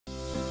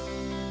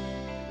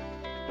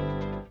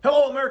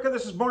Hello America,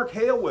 this is Mark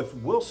Hale with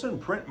Wilson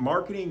Print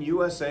Marketing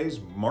USA's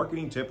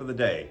Marketing Tip of the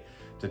Day.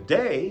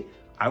 Today,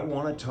 I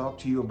want to talk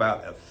to you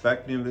about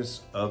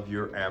effectiveness of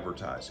your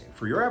advertising.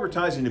 For your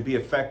advertising to be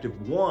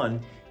effective, one,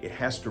 it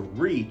has to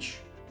reach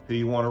who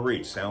you want to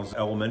reach. Sounds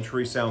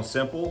elementary, sounds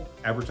simple.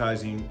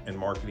 Advertising and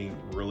marketing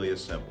really is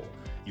simple.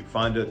 You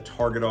find a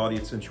target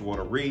audience that you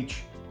want to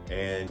reach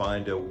and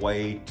find a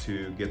way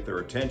to get their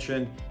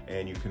attention,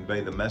 and you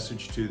convey the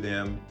message to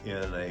them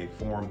in a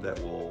form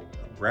that will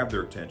grab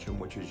their attention,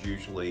 which is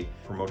usually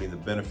promoting the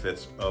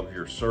benefits of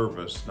your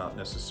service, not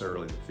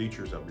necessarily the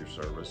features of your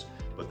service,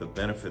 but the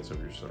benefits of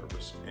your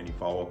service, and you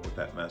follow up with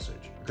that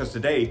message. Because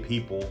today,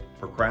 people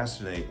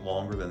procrastinate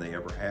longer than they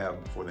ever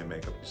have before they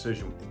make a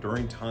decision.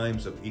 During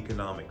times of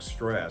economic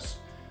stress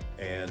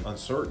and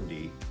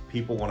uncertainty,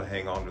 people want to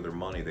hang on to their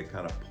money. They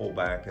kind of pull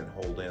back and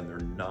hold in. They're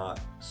not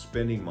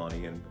spending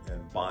money and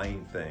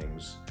buying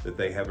things that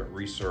they haven't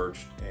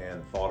researched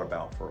and thought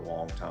about for a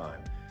long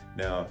time.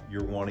 Now,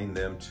 you're wanting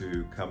them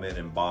to come in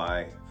and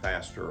buy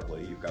faster.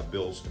 You've got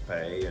bills to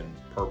pay, and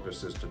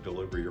purpose is to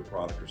deliver your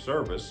product or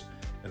service,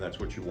 and that's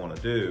what you want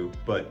to do.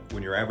 But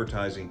when you're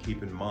advertising,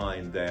 keep in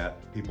mind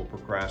that people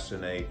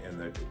procrastinate,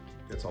 and that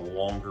it's a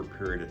longer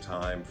period of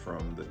time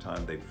from the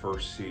time they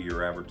first see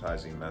your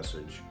advertising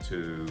message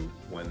to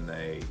when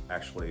they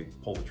actually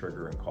pull the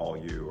trigger and call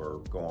you or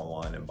go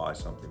online and buy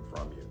something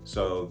from you.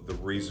 So the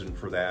reason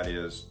for that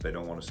is they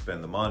don't want to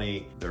spend the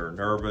money, they're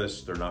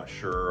nervous, they're not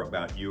sure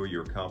about you or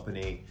your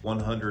company.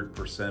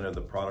 100% of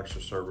the products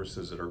or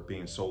services that are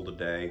being sold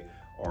today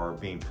are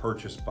being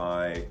purchased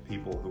by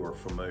people who are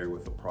familiar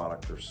with the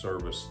product or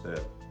service that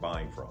they're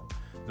buying from.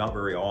 Not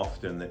very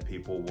often that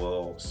people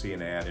will see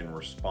an ad and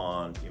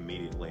respond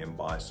immediately and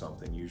buy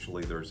something.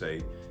 Usually there's a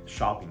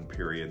shopping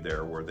period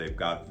there where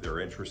they're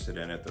interested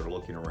in it, they're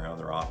looking around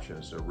their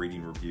options, they're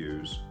reading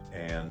reviews,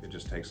 and it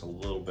just takes a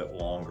little bit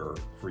longer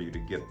for you to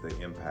get the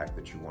impact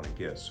that you want to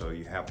get. So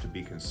you have to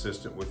be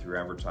consistent with your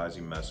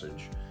advertising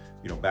message.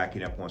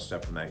 Backing up one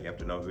step from that, you have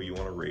to know who you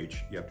want to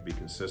reach, you have to be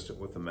consistent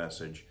with the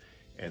message,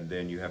 and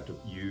then you have to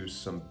use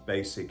some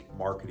basic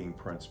marketing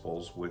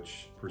principles,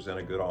 which present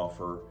a good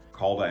offer,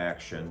 call to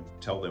action,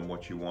 tell them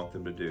what you want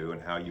them to do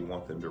and how you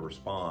want them to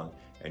respond,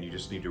 and you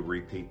just need to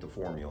repeat the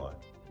formula.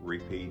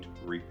 Repeat,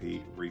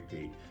 repeat,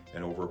 repeat.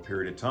 And over a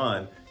period of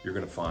time, you're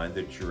going to find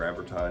that your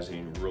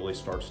advertising really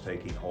starts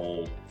taking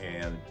hold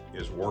and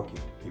is working.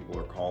 People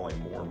are calling,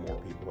 more and more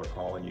people are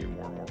calling you,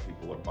 more and more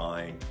people are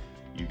buying.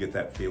 You get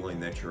that feeling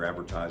that your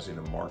advertising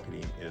and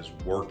marketing is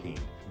working.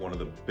 One of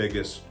the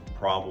biggest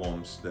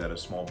problems that a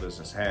small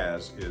business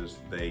has is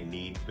they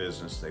need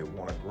business, they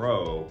want to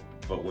grow,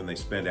 but when they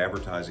spend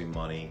advertising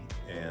money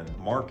and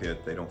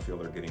market, they don't feel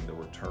they're getting the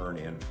return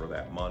in for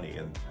that money.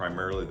 And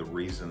primarily the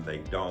reason they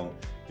don't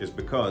is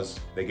because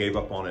they gave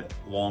up on it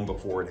long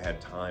before it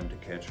had time to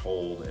catch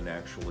hold and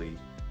actually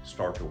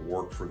start to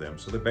work for them.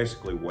 So they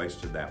basically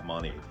wasted that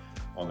money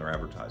on their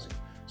advertising.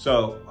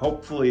 So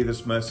hopefully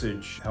this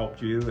message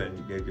helped you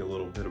and gave you a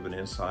little bit of an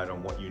insight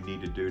on what you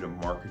need to do to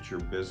market your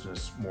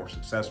business more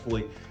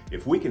successfully.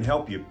 If we can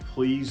help you,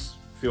 please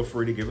feel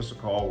free to give us a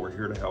call. We're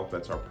here to help.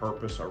 That's our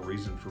purpose. Our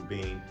reason for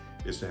being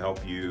is to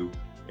help you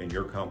and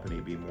your company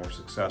be more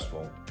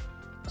successful.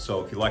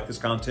 So if you like this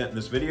content in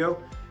this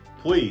video,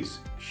 please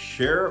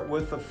share it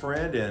with a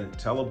friend and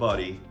tell a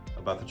buddy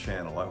about the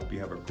channel. I hope you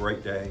have a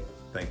great day.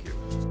 Thank you.